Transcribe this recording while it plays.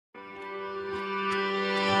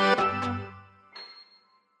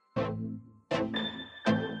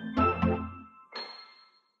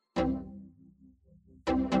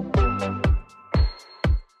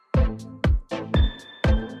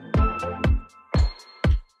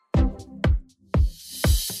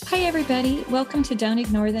Hi, everybody. Welcome to Don't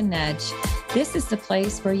Ignore the Nudge. This is the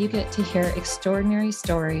place where you get to hear extraordinary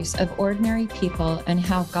stories of ordinary people and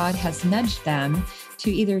how God has nudged them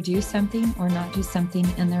to either do something or not do something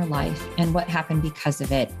in their life and what happened because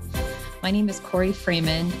of it. My name is Corey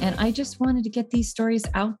Freeman, and I just wanted to get these stories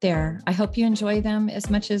out there. I hope you enjoy them as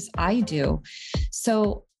much as I do.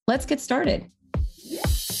 So let's get started.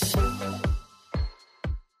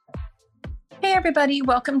 Hey, everybody.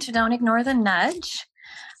 Welcome to Don't Ignore the Nudge.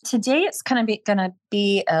 Today, it's going to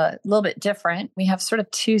be a little bit different. We have sort of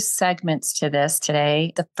two segments to this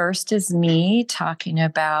today. The first is me talking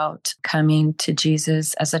about coming to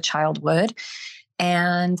Jesus as a child would.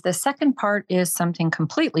 And the second part is something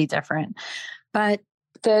completely different. But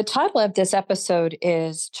the title of this episode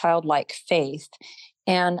is Childlike Faith.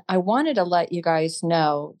 And I wanted to let you guys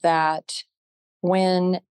know that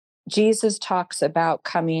when Jesus talks about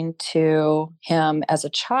coming to him as a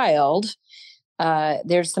child,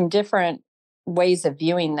 there's some different ways of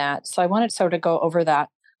viewing that. So I wanted to sort of go over that.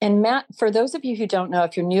 And Matt, for those of you who don't know,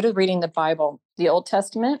 if you're new to reading the Bible, the Old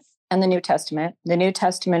Testament and the New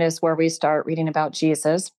Testament is where we start reading about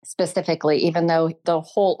Jesus specifically, even though the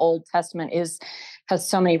whole Old Testament has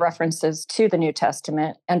so many references to the New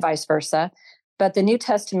Testament and vice versa. But the New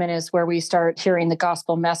Testament is where we start hearing the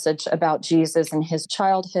gospel message about Jesus and his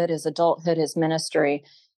childhood, his adulthood, his ministry.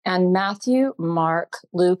 And Matthew, Mark,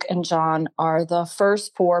 Luke, and John are the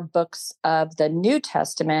first four books of the New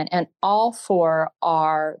Testament, and all four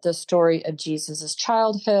are the story of Jesus's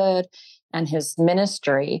childhood and his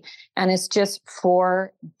ministry. And it's just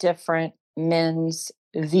four different men's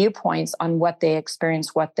viewpoints on what they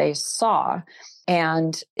experienced, what they saw.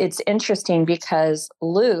 And it's interesting because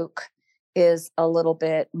Luke is a little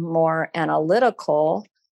bit more analytical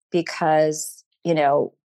because,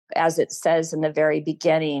 as it says in the very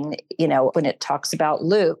beginning, when it talks about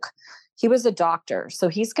Luke, he was a doctor. So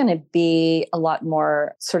he's going to be a lot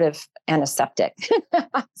more sort of antiseptic,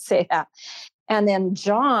 I'll say that. And then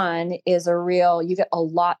John is you get a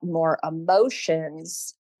lot more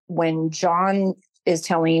emotions when John is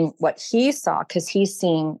telling what he saw, because he's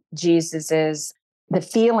seeing the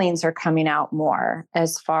feelings are coming out more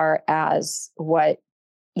as far as what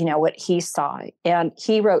he saw. And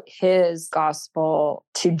he wrote his gospel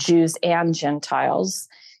to Jews and Gentiles,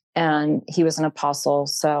 and he was an apostle.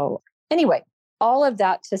 So anyway, all of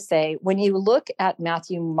that to say, when you look at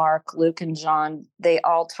Matthew, Mark, Luke, and John, they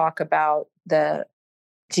all talk about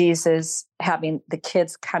Jesus having the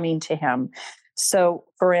kids coming to him. So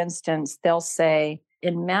for instance, they'll say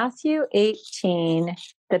in Matthew 18,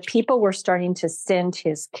 the people were starting to send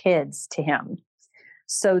his kids to him.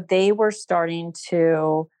 So they were starting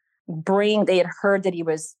to they had heard that he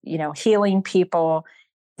was, healing people,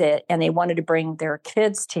 and they wanted to bring their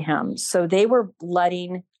kids to him. So they were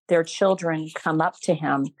letting their children come up to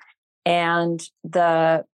him. And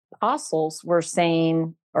the apostles were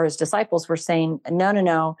saying, or his disciples were saying,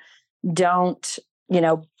 no, don't,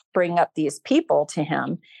 bring up these people to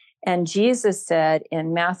him. And Jesus said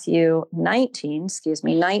in Matthew 19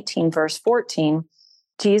 verse 14,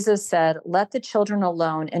 Jesus said, "Let the children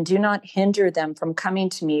alone and do not hinder them from coming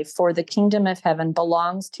to me, for the kingdom of heaven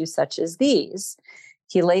belongs to such as these."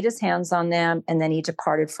 He laid his hands on them and then he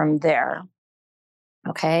departed from there.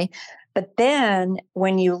 Okay. But then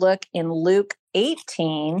when you look in Luke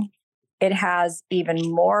 18, it has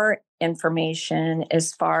even more information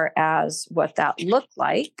as far as what that looked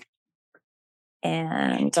like.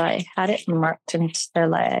 And I had it marked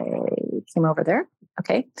until I came over there.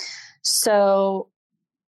 Okay. So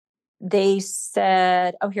they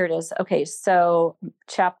said, here it is. Okay, so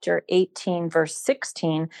chapter 18, verse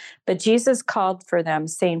 16, but Jesus called for them,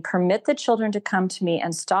 saying, "Permit the children to come to me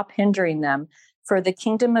and stop hindering them, for the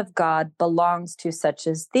kingdom of God belongs to such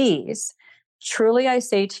as these. Truly I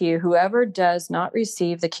say to you, whoever does not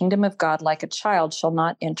receive the kingdom of God like a child shall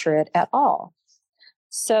not enter it at all."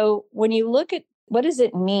 So when you look at what does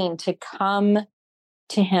it mean to come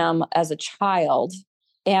to him as a child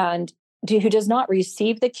and who does not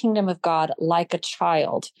receive the kingdom of God like a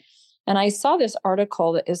child. And I saw this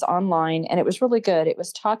article that is online, and it was really good. It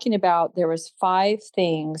was talking about there was 5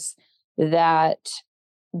 things that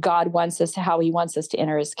God wants us, how he wants us to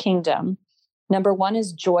enter his kingdom. Number 1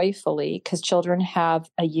 is joyfully, because children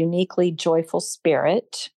have a uniquely joyful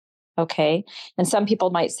spirit. Okay. And some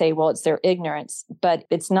people might say, well, it's their ignorance, but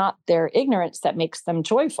it's not their ignorance that makes them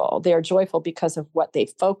joyful. They're joyful because of what they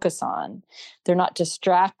focus on. They're not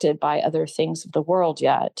distracted by other things of the world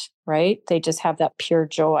yet, right? They just have that pure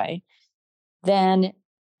joy. Then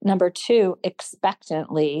number 2,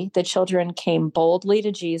 expectantly, the children came boldly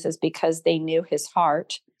to Jesus because they knew his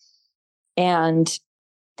heart, and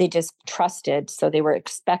They just trusted. So they were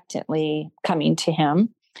expectantly coming to him.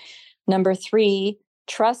 Number 3,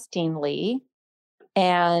 trustingly.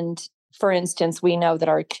 And for instance, we know that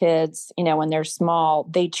our kids, when they're small,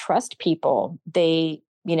 they trust people. They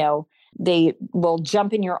will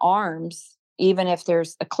jump in your arms, even if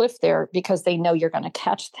there's a cliff there, because they know you're going to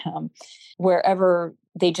catch them. Wherever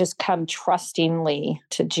they just come trustingly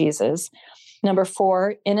to Jesus. Number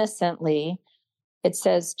 4, innocently. It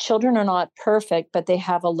says, children are not perfect, but they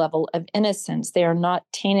have a level of innocence. They are not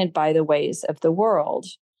tainted by the ways of the world.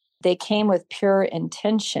 They came with pure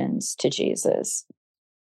intentions to Jesus.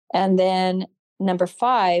 And then number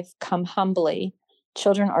 5, come humbly.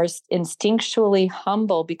 Children are instinctually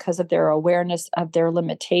humble because of their awareness of their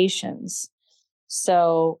limitations.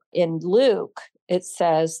 So in Luke, it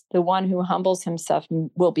says, the one who humbles himself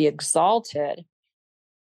will be exalted.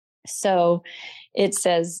 So it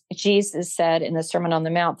says, Jesus said in the Sermon on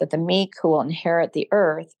the Mount that the meek who will inherit the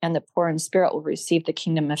earth and the poor in spirit will receive the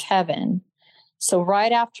kingdom of heaven. So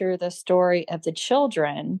right after the story of the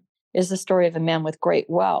children is the story of a man with great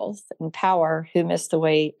wealth and power who missed the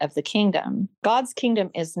way of the kingdom. God's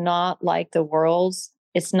kingdom is not like the world's.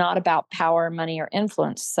 It's not about power, money, or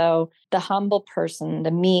influence. So the humble person,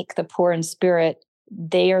 the meek, the poor in spirit,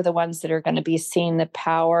 they are the ones that are going to be seeing the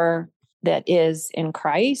power that is in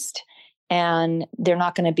Christ. And they're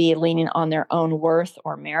not going to be leaning on their own worth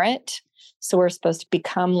or merit. So we're supposed to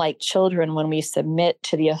become like children when we submit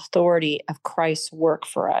to the authority of Christ's work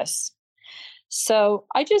for us. So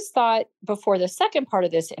I just thought before the second part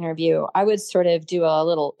of this interview, I would sort of do a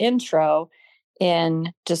little intro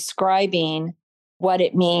in describing what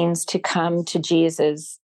it means to come to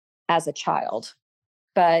Jesus as a child.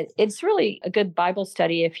 But it's really a good Bible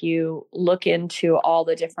study if you look into all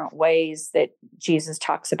the different ways that Jesus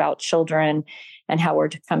talks about children and how we're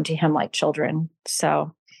to come to him like children.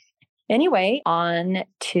 So anyway, on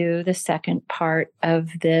to the second part of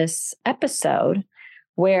this episode,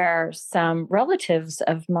 where some relatives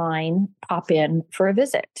of mine pop in for a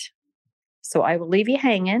visit. So I will leave you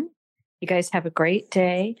hanging. You guys have a great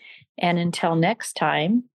day. And until next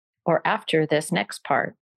time, or after this next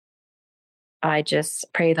part, I just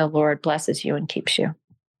pray the Lord blesses you and keeps you.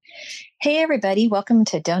 Hey, everybody. Welcome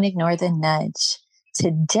to Don't Ignore the Nudge.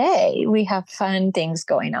 Today, we have fun things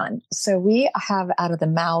going on. So we have out of the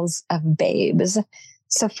mouths of babes.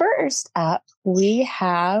 So first up, we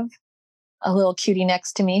have a little cutie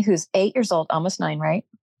next to me who's 8 years old, almost 9, right?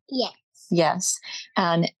 Yes. Yes.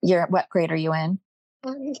 And what grade are you in?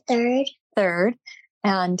 Third. Third.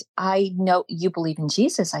 And I know you believe in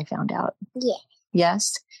Jesus, I found out. Yeah.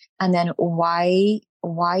 Yes. And then why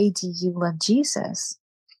do you love Jesus?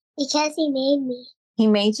 Because he made me. He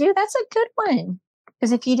made you? That's a good one.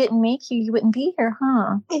 Because if he didn't make you, you wouldn't be here,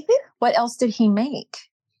 huh? Mm-hmm. What else did he make?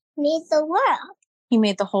 Made the world. He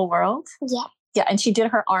made the whole world? Yeah. Yeah. And she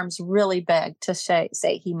did her arms really big to say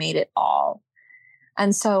he made it all.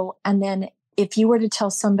 And then if you were to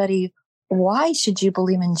tell somebody, why should you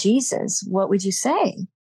believe in Jesus? What would you say?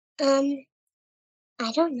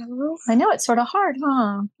 I don't know. I know it's sort of hard,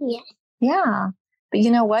 huh? Yeah. Yeah. But you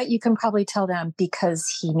know what? You can probably tell them because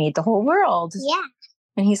he made the whole world. Yeah.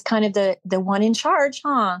 And he's kind of the one in charge,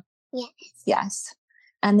 huh? Yes. Yes.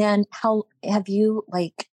 And then how have you,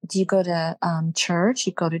 do you go to church?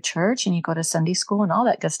 You go to church and you go to Sunday school and all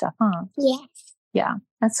that good stuff, huh? Yes. Yeah,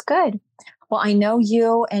 that's good. Well, I know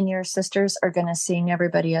you and your sisters are going to sing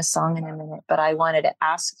everybody a song in a minute, but I wanted to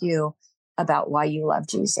ask you about why you love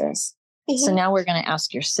Jesus. Mm-hmm. So now we're going to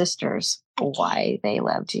ask your sisters why they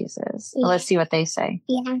love Jesus. Yeah. Let's see what they say.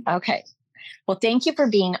 Yeah. Okay. Well, thank you for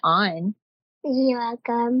being on. You're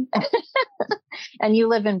welcome. And you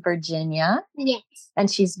live in Virginia. Yes.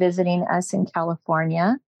 And she's visiting us in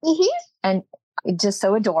California. Mm-hmm. And just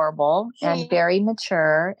so adorable and very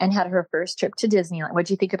mature, and had her first trip to Disneyland. What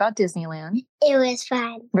did you think about Disneyland? It was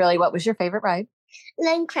fun. Really? What was your favorite ride? The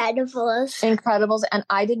Incredibles. Incredibles. And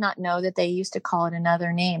I did not know that they used to call it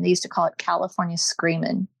another name. They used to call it California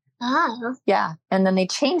Screamin'. Oh. Yeah. And then they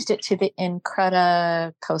changed it to the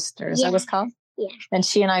Incredicoaster. Is that what it's called? Yeah. And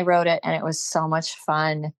she and I rode it, and it was so much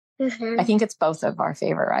fun. Mm-hmm. I think it's both of our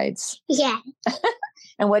favorite rides. Yeah.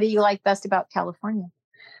 And what do you like best about California?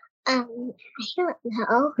 I don't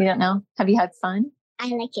know. You don't know? Have you had fun? I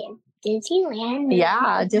like it. Disneyland.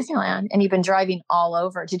 Yeah, Disneyland. And you've been driving all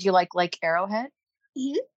over. Did you like Lake Arrowhead?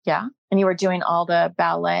 Mm-hmm. Yeah. And you were doing all the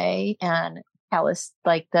ballet and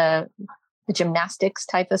the gymnastics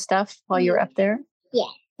type of stuff while you were up there?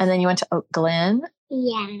 Yeah. And then you went to Oak Glen?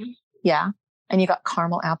 Yeah. Yeah. And you got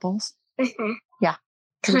caramel apples? Uh-huh. Yeah.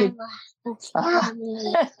 Caramel apples.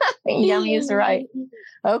 Yummy is right.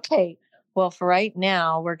 Okay. Well, for right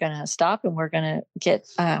now, we're going to stop and we're going to get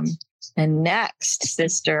the next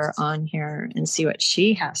sister on here and see what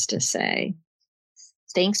she has to say.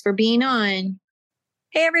 Thanks for being on.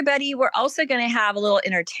 Hey, everybody. We're also going to have a little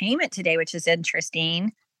entertainment today, which is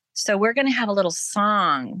interesting. So we're going to have a little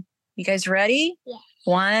song. You guys ready? Yeah.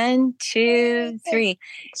 1, 2, 3.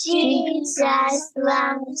 Jesus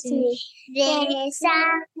loves me. This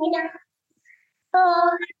I know.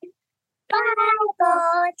 For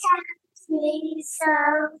Bible tells me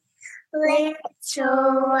so.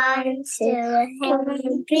 Little one to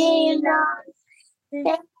him belong.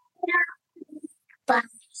 But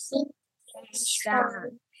he is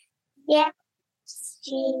strong. Yes,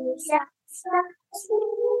 Jesus loves me.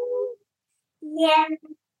 Yes,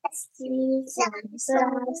 Jesus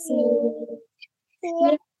loves me.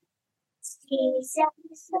 Yes, Jesus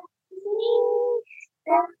loves me.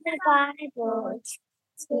 The Bible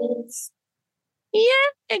tells me.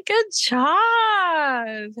 Yeah, good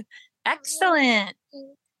job. Excellent.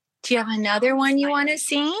 Do you have another one you want to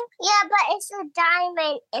sing? Yeah, but it's a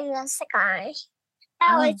diamond in the sky.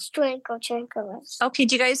 Oh, it's Twinkle, Twinkle. Okay,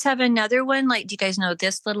 do you guys have another one? Like, do you guys know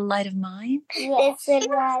This Little Light of Mine? Yes. This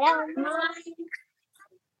little light of mine.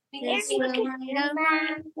 This little light of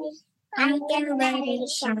mine. I'm gonna let it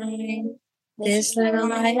shine. This little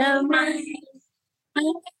light of mine. I'm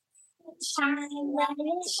gonna let it shine, let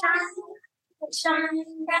it shine. Shine,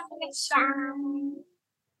 let it shine.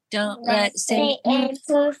 Don't let Satan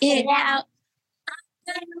poof it out.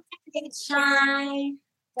 I'm gonna let it shine.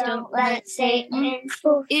 Don't let Satan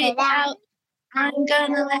poof it out. I'm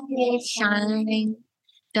gonna let it shine.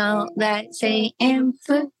 Don't let Satan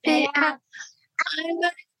poof it out. I'm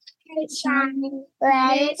gonna Let it shine.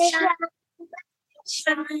 Let it shine.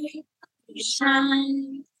 shine.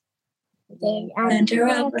 Shine. Then Under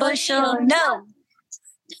a bushel, no.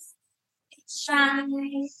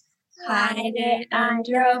 Shine. Hide it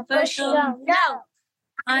under a bushel, No.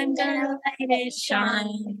 I'm gonna let it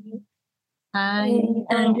shine. Hide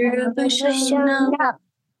under a bushel, no.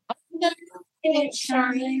 I'm gonna let it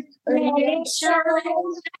shine. Let it shine.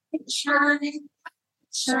 Let it shine.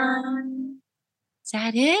 Shine. Is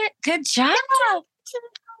that it? Good job.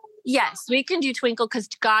 Yes, we can do Twinkle because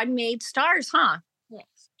God made stars, huh?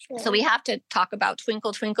 Yes. So we have to talk about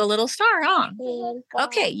Twinkle, Twinkle, Little Star, huh? Twinkle,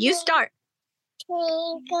 Okay, you start.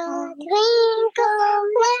 Twinkle, twinkle,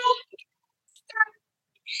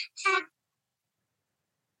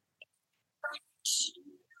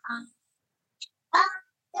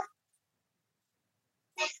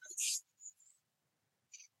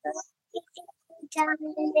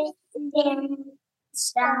 little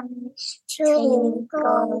star.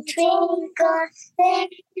 Twinkle, twinkle,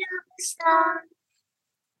 little star.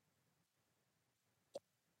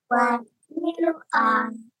 What you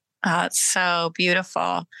are. Oh, it's so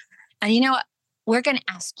beautiful. And you know what? We're going to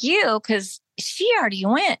ask you because she already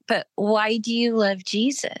went, but why do you love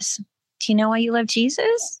Jesus? Do you know why you love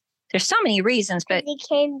Jesus? There's so many reasons, but He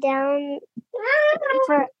came down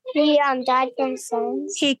he died for his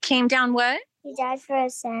sins. he came down what? He died for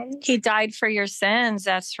his sins. He died for your sins.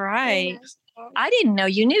 That's right. Yes. I didn't know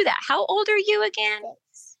you knew that. How old are you again?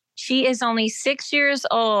 6. She is only 6 years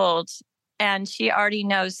old, and she already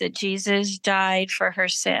knows that Jesus died for her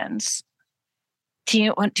sins. Do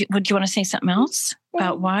you want to say something else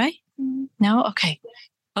about why? No? Okay.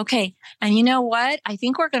 And you know what? I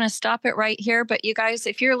think we're going to stop it right here. But you guys,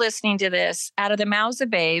 if you're listening to this out of the mouths of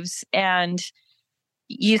babes and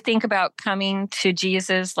you think about coming to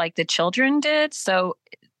Jesus like the children did, so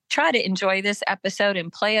try to enjoy this episode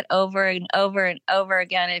and play it over and over and over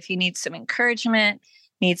again. If you need some encouragement,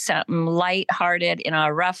 need something lighthearted in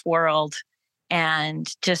a rough world. And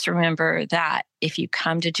just remember that if you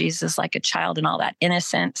come to Jesus like a child and all that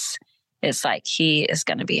innocence, it's like he is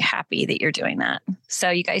going to be happy that you're doing that. So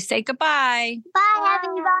you guys say goodbye. Bye,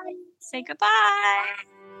 everybody. Say goodbye.